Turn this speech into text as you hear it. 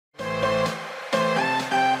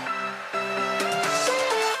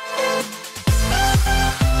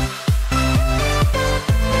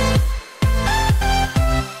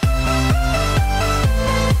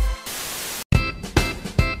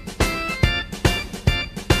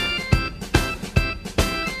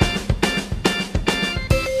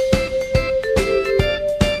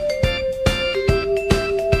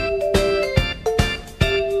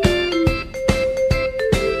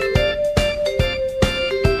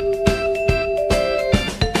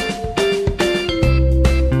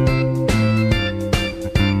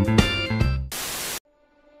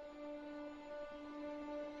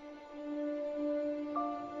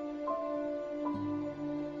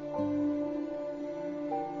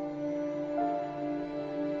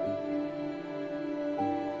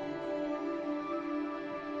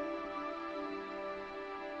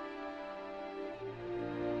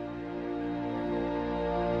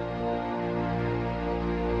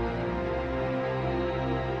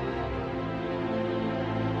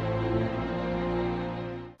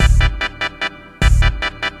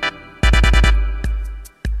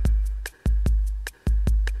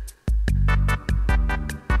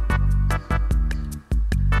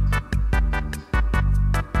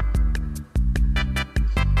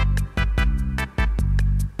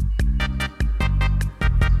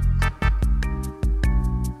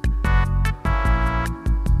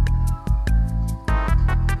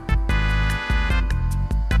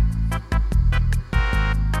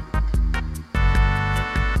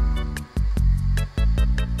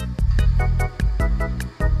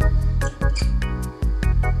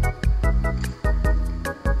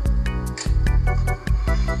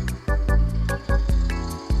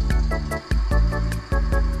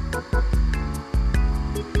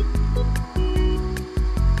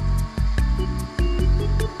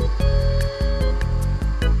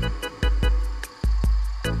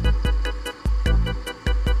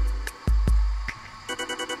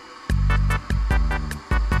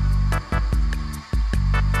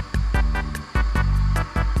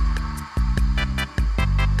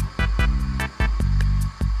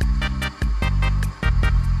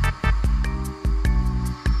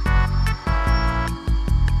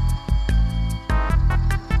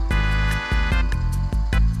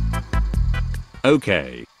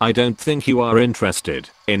Okay, I don't think you are interested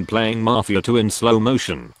in playing Mafia 2 in slow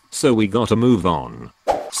motion, so we gotta move on.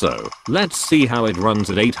 So, let's see how it runs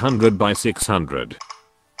at 800 by 600.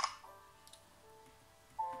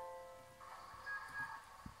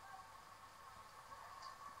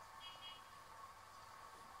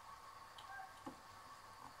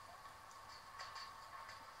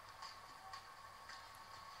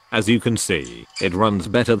 As you can see, it runs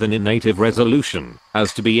better than in native resolution,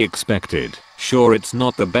 as to be expected. Sure, it's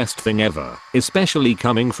not the best thing ever, especially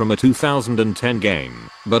coming from a 2010 game,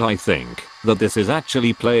 but I think that this is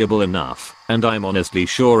actually playable enough, and I'm honestly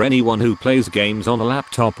sure anyone who plays games on a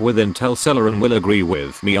laptop with Intel Celeron will agree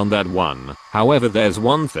with me on that one. However, there's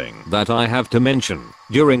one thing that I have to mention.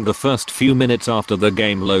 During the first few minutes after the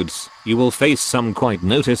game loads, you will face some quite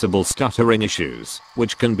noticeable stuttering issues,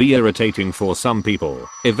 which can be irritating for some people.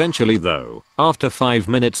 Eventually though, after 5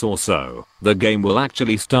 minutes or so, the game will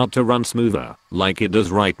actually start to run smoother, like it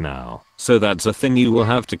does right now. So that's a thing you will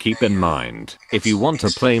have to keep in mind if you want to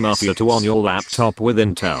play Mafia 2 on your laptop with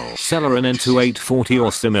Intel Celeron N2840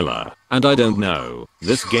 or similar. And I don't know,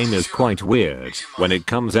 this game is quite weird when it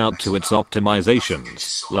comes out to its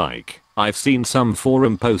optimizations. Like, I've seen some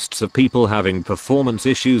forum posts of people having performance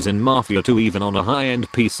issues in Mafia 2 even on a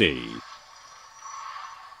high-end PC.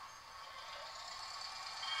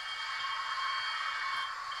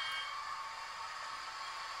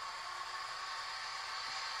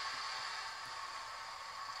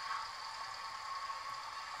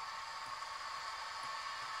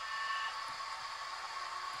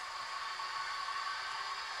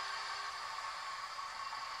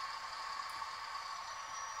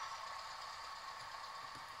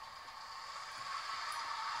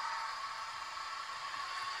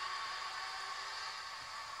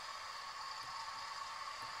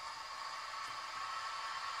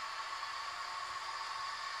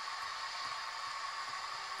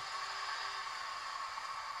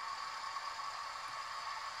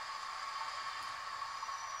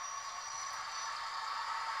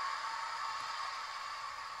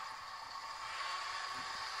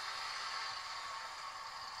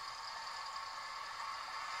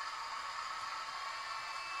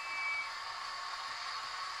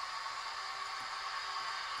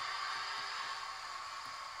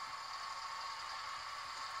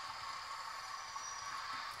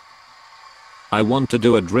 I want to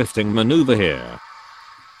do a drifting maneuver here.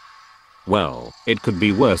 Well, it could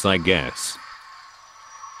be worse, I guess.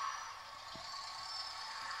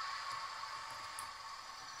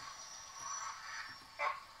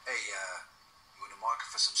 Hey, you in the market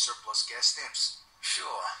for some surplus gas stamps?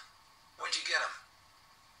 Sure. Where'd you get them?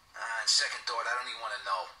 On second thought, I don't even want to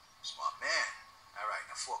know. Smart man. Alright,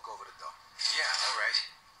 now fork over the dough. Yeah, alright.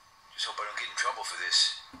 Just hope I don't get in trouble for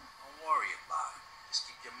this. Don't worry about it. Just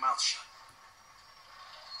keep your mouth shut.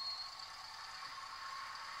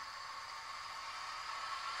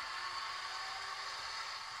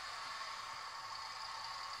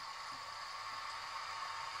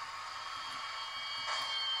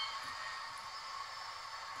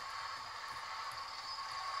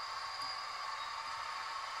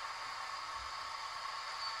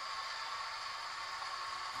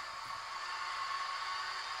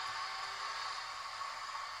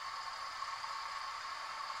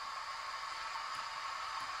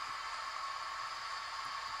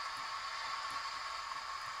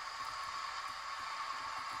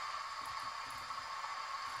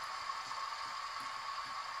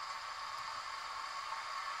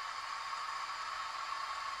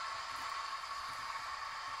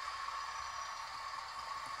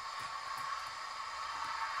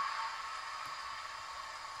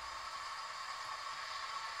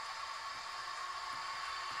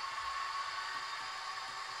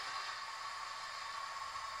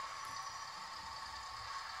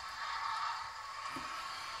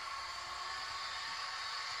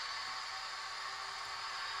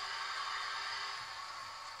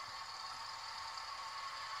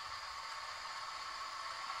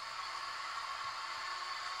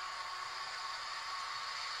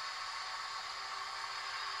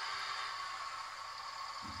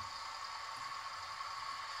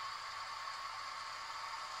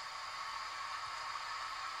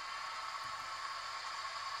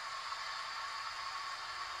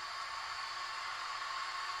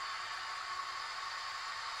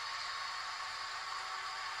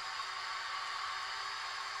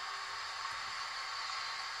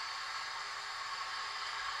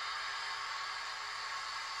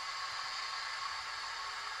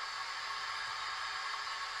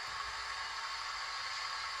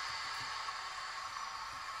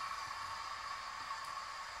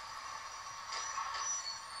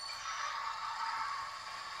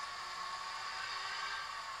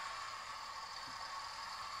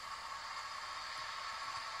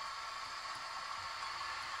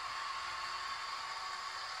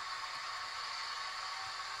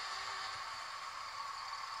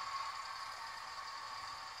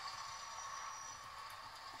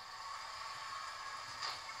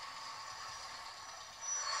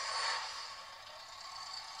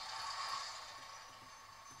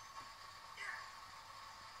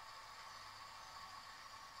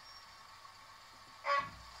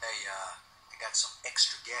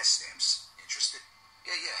 gas stamps. Interested?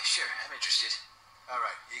 Yeah, sure. I'm interested.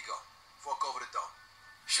 Alright, here you go. Fork over the dough.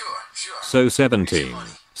 Sure. So 17,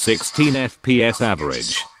 16 FPS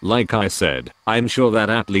average. Like I said, I'm sure that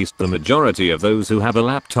at least the majority of those who have a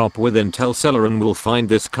laptop with Intel Celeron will find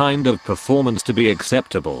this kind of performance to be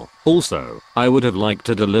acceptable. Also, I would have liked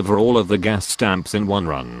to deliver all of the gas stamps in one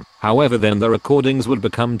run. However, then the recordings would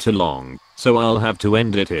become too long, so I'll have to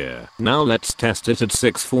end it here. Now let's test it at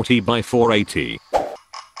 640 by 480.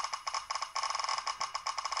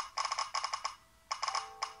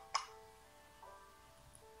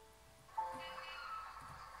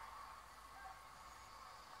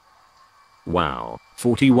 Wow,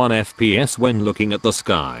 41 FPS when looking at the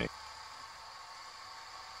sky.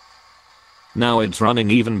 Now it's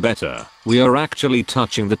running even better. We are actually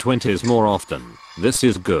touching the 20s more often. This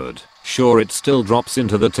is good. Sure, it still drops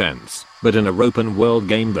into the 10s, but in a open world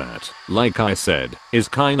game that, like I said, is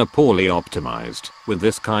kinda poorly optimized, with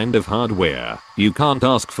this kind of hardware, you can't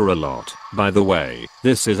ask for a lot. By the way,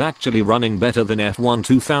 this is actually running better than F1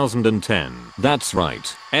 2010. That's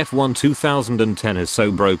right, F1 2010 is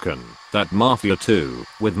so broken that Mafia II,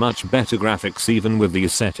 with much better graphics even with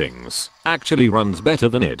these settings, actually runs better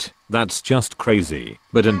than it. That's just crazy.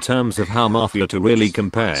 But in terms of how Mafia II really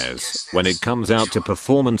compares, when it comes out to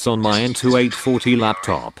performance on my N2840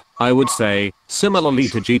 laptop, I would say, similarly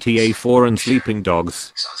to GTA 4 and Sleeping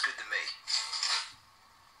Dogs. Sounds good to me.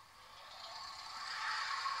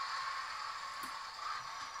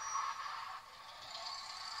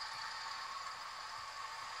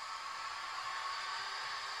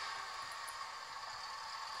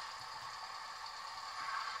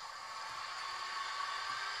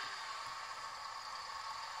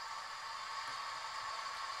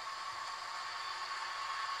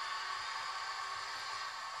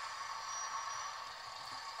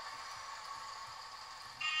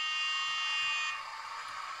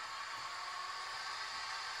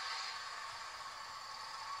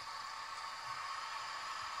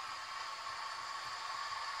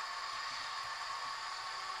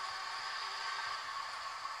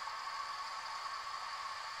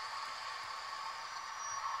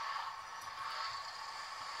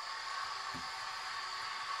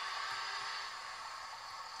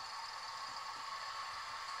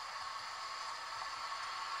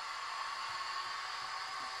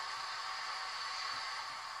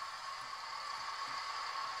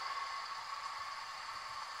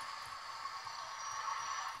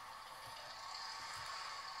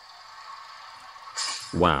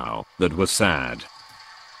 Wow, that was sad.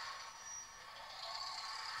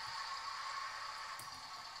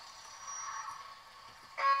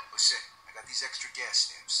 Listen, I got these extra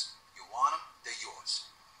gas stamps. You want them? They're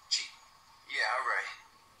yours. Cheap. Yeah, alright.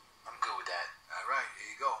 I'm good with that. Alright,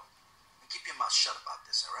 here you go. And keep your mouth shut about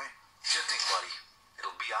this, alright? Sure thing, buddy.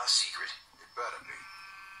 It'll be our secret. It better be.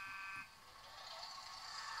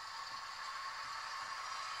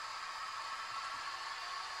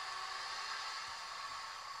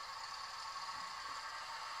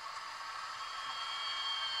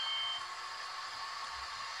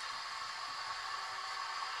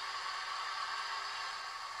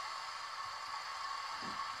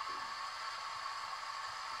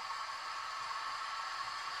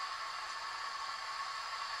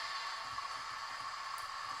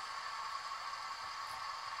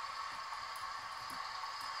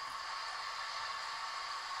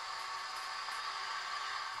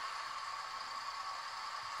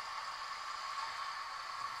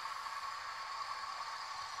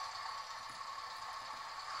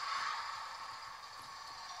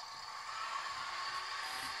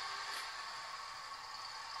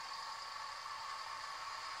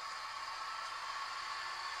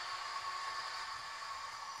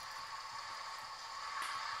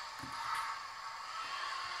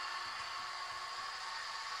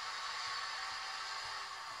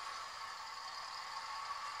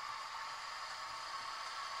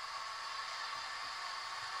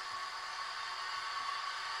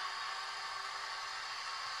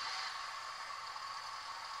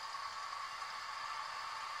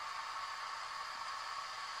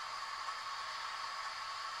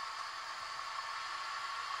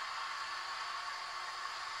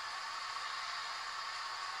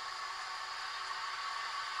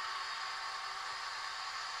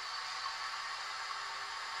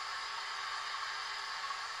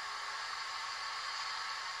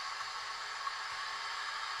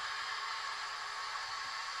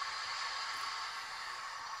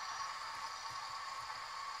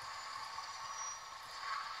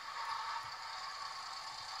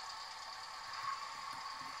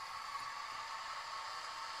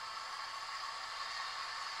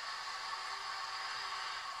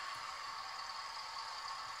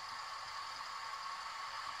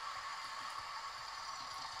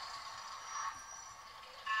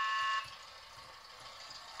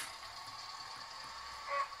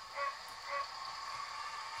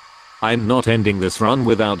 I'm not ending this run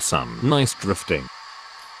without some nice drifting.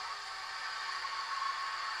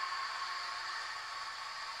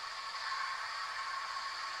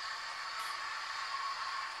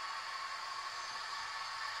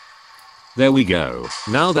 There we go.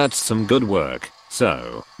 Now that's some good work.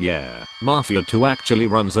 So, yeah, Mafia 2 actually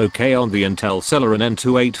runs okay on the Intel Celeron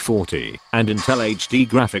N2840 and Intel HD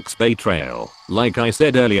graphics base rail. Like I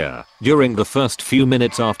said earlier, during the first few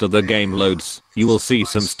minutes after the game loads, you will see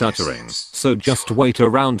some stuttering, so just wait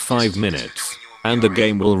around 5 minutes and the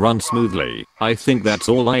game will run smoothly. I think that's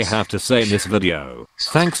all I have to say in this video.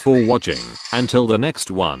 Thanks for watching. Until the next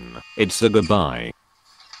one, it's a goodbye.